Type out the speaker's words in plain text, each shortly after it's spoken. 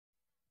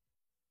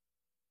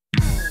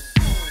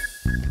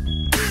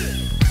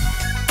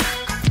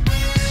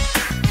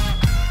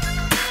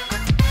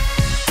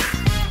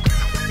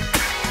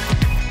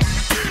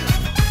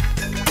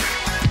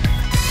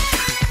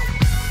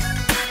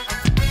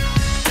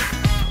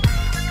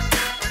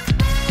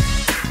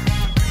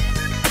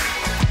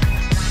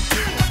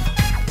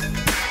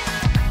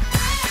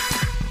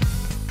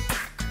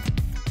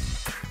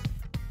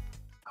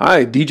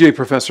Hi, DJ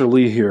Professor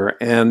Lee here,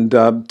 and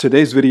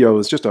today's video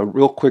is just a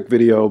real quick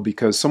video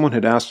because someone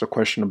had asked a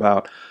question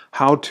about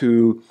how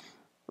to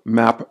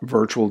map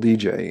virtual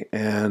DJ,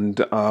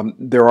 and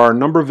there are a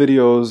number of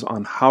videos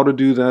on how to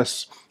do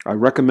this. I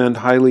recommend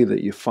highly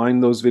that you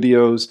find those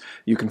videos.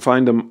 You can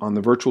find them on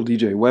the Virtual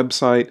DJ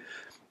website.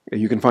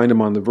 You can find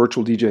them on the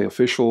Virtual DJ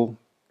official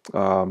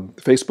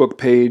Facebook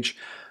page.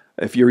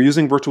 If you're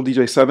using Virtual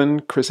DJ 7,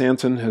 Chris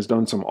Anson has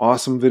done some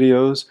awesome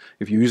videos.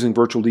 If you're using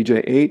Virtual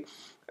DJ 8,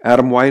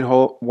 Adam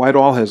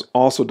Whitehall has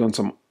also done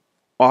some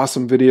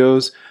awesome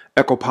videos.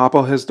 Echo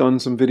Papa has done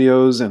some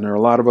videos, and there are a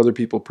lot of other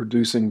people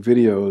producing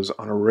videos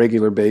on a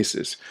regular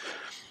basis.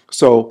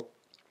 So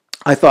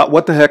I thought,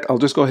 what the heck, I'll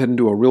just go ahead and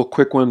do a real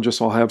quick one just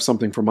so I'll have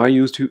something for my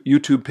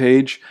YouTube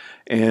page.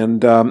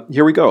 And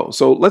here we go.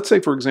 So let's say,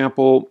 for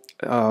example,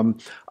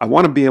 I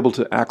want to be able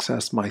to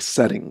access my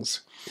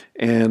settings.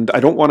 And I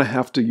don't want to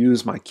have to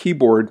use my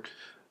keyboard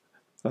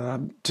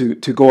to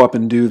go up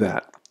and do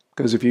that.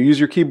 Because if you use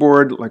your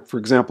keyboard, like for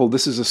example,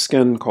 this is a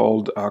skin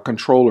called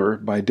Controller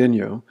by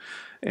Dinho.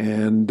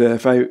 And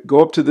if I go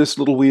up to this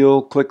little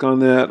wheel, click on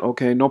that,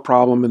 okay, no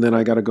problem, and then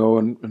I got to go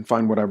and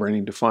find whatever I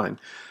need to find.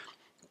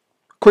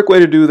 Quick way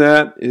to do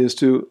that is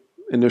to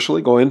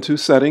initially go into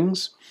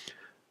Settings,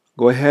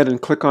 go ahead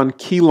and click on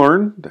Key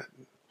Learn.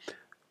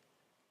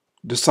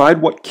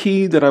 Decide what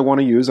key that I want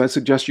to use. I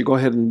suggest you go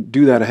ahead and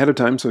do that ahead of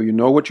time so you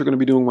know what you're going to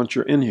be doing once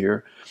you're in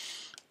here.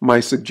 My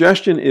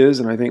suggestion is,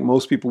 and I think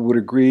most people would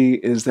agree,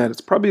 is that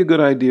it's probably a good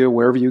idea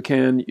wherever you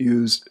can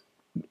use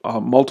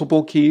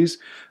multiple keys.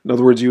 In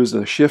other words, use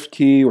the Shift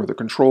key or the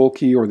Control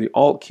key or the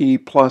Alt key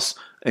plus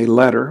a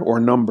letter or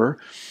number,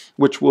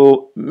 which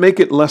will make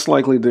it less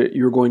likely that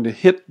you're going to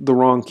hit the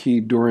wrong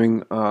key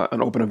during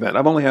an open event.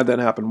 I've only had that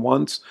happen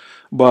once,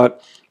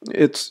 but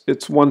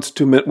it's one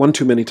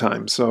too many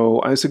times.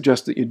 So I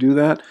suggest that you do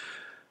that.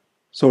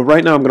 So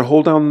right now I'm going to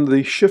hold down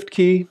the Shift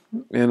key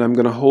and I'm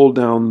going to hold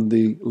down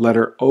the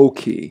letter O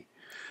key.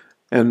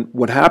 And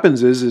what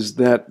happens is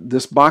that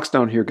this box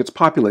down here gets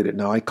populated.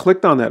 Now I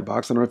clicked on that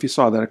box. I don't know if you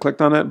saw that. I clicked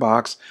on that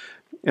box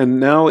and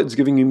now it's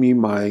giving me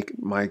my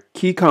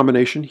key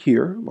combination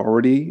here,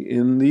 already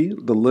in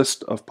the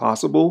list of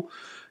possible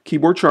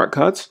keyboard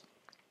shortcuts.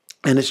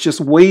 And it's just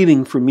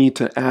waiting for me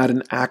to add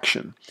an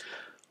action.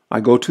 I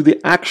go to the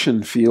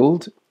action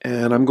field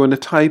and I'm going to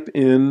type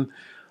in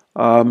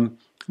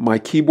my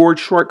keyboard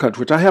shortcut,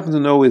 which I happen to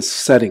know is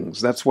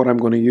settings. That's what I'm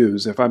going to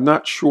use. If I'm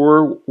not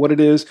sure what it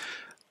is,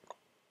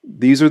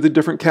 these are the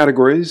different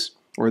categories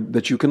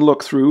that you can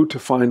look through to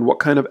find what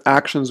kind of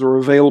actions are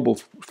available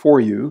for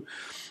you.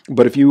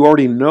 But if you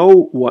already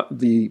know what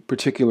the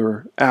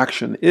particular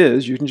action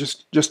is, you can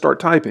just start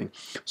typing.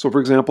 So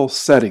for example,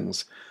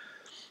 settings.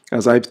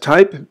 As I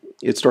type,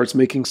 it starts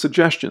making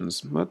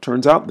suggestions. Well, it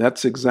turns out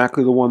that's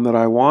exactly the one that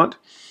I want.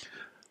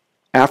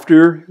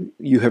 After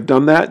you have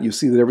done that, you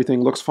see that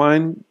everything looks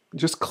fine.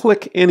 Just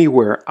click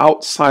anywhere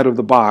outside of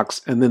the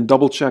box and then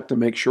double check to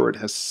make sure it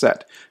has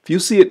set. If you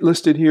see it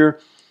listed here,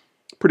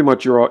 pretty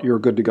much you're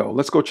good to go.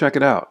 Let's go check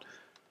it out.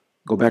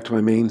 Go back to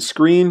my main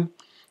screen,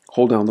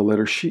 hold down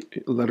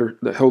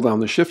the hold down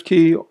the Shift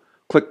key,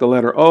 click the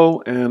letter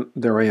O, and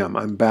there I am.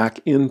 I'm back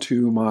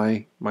into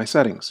my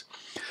settings.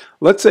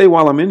 Let's say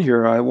while I'm in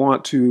here, I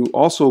want to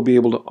also be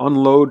able to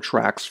unload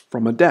tracks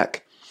from a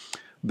deck.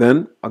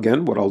 Then,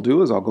 again, what I'll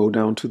do is I'll go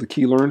down to the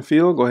Key Learn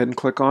field, go ahead and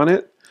click on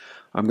it.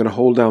 I'm going to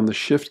hold down the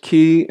Shift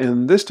key,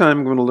 and this time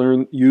I'm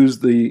going to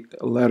use the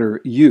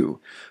letter U.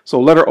 So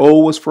letter O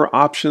was for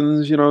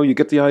options, you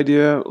get the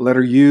idea.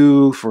 Letter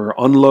U for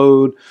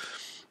unload.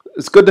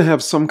 It's good to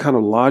have some kind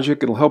of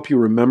logic. It'll help you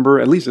remember.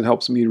 At least it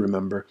helps me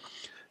remember.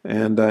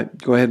 And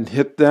go ahead and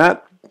hit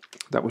that.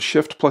 That was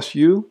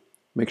Shift+U.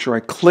 Make sure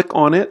I click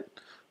on it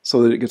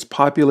so that it gets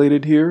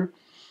populated here.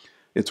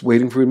 It's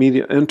waiting for me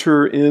to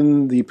enter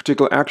in the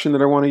particular action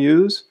that I want to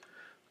use.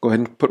 Go ahead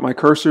and put my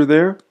cursor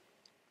there.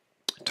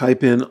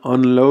 Type in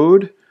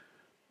unload.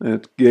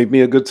 It gave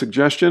me a good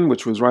suggestion,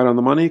 which was right on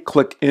the money.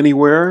 Click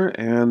anywhere,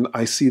 and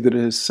I see that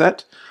it is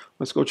set.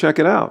 Let's go check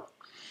it out.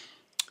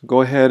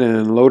 Go ahead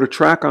and load a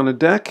track on a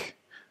deck.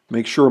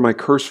 Make sure my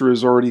cursor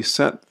is already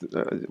set.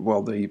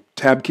 The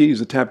tab key, use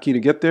the tab key to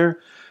get there.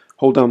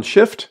 Hold down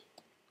Shift,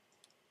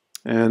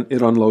 and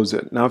it unloads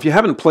it. Now, if you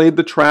haven't played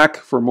the track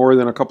for more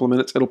than a couple of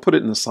minutes, it'll put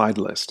it in the side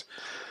list.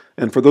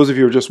 And for those of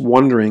you who are just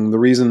wondering, the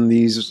reason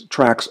these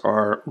tracks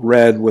are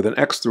red with an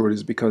X through it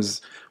is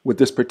because with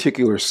this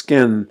particular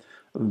skin,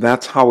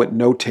 that's how it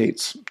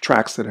notates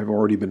tracks that have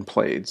already been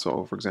played.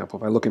 So, for example,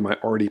 if I look in my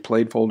already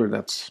played folder,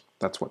 that's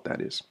what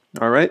that is.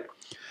 All right.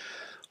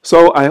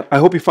 So I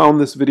hope you found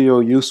this video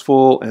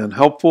useful and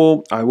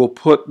helpful. I will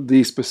put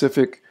the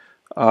specific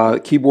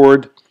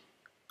keyboard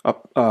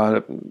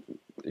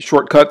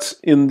shortcuts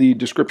in the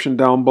description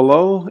down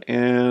below,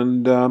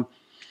 and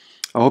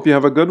I hope you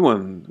have a good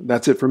one.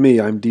 That's it for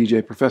me. I'm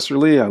DJ Professor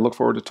Lee. I look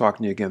forward to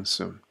talking to you again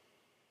soon.